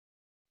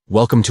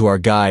Welcome to our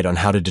guide on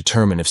how to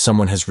determine if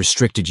someone has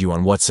restricted you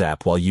on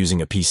WhatsApp while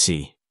using a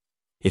PC.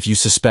 If you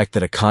suspect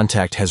that a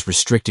contact has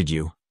restricted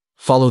you,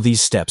 follow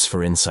these steps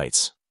for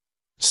insights.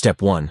 Step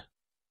 1.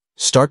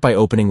 Start by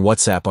opening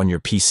WhatsApp on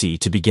your PC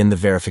to begin the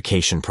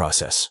verification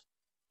process.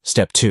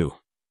 Step 2.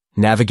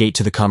 Navigate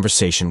to the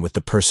conversation with the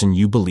person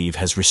you believe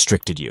has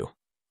restricted you.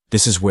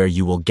 This is where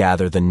you will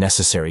gather the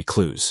necessary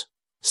clues.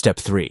 Step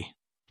 3.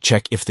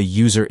 Check if the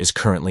user is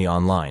currently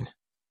online.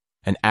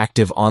 An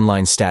active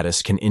online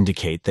status can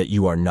indicate that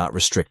you are not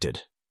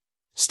restricted.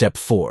 Step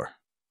 4.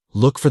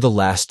 Look for the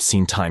last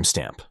seen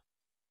timestamp.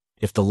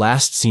 If the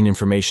last seen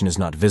information is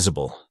not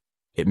visible,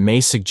 it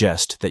may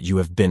suggest that you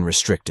have been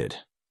restricted.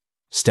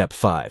 Step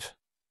 5.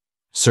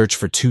 Search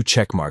for 2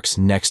 checkmarks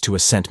next to a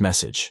sent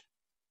message.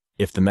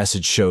 If the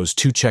message shows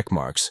 2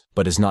 checkmarks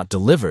but is not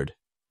delivered,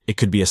 it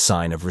could be a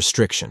sign of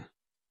restriction.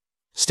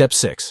 Step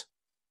 6.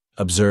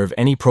 Observe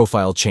any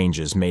profile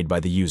changes made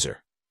by the user.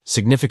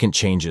 Significant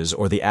changes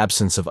or the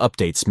absence of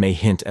updates may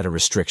hint at a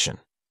restriction.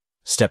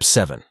 Step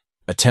 7.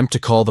 Attempt to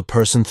call the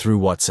person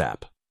through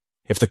WhatsApp.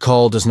 If the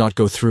call does not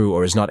go through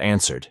or is not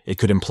answered, it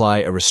could imply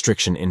a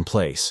restriction in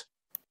place.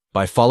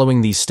 By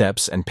following these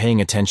steps and paying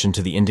attention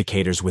to the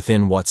indicators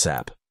within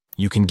WhatsApp,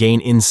 you can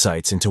gain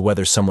insights into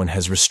whether someone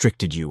has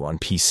restricted you on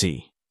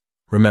PC.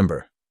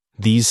 Remember,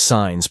 these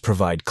signs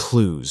provide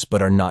clues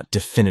but are not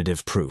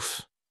definitive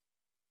proof.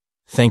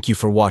 Thank you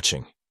for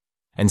watching,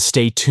 and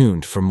stay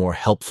tuned for more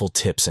helpful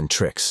tips and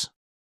tricks.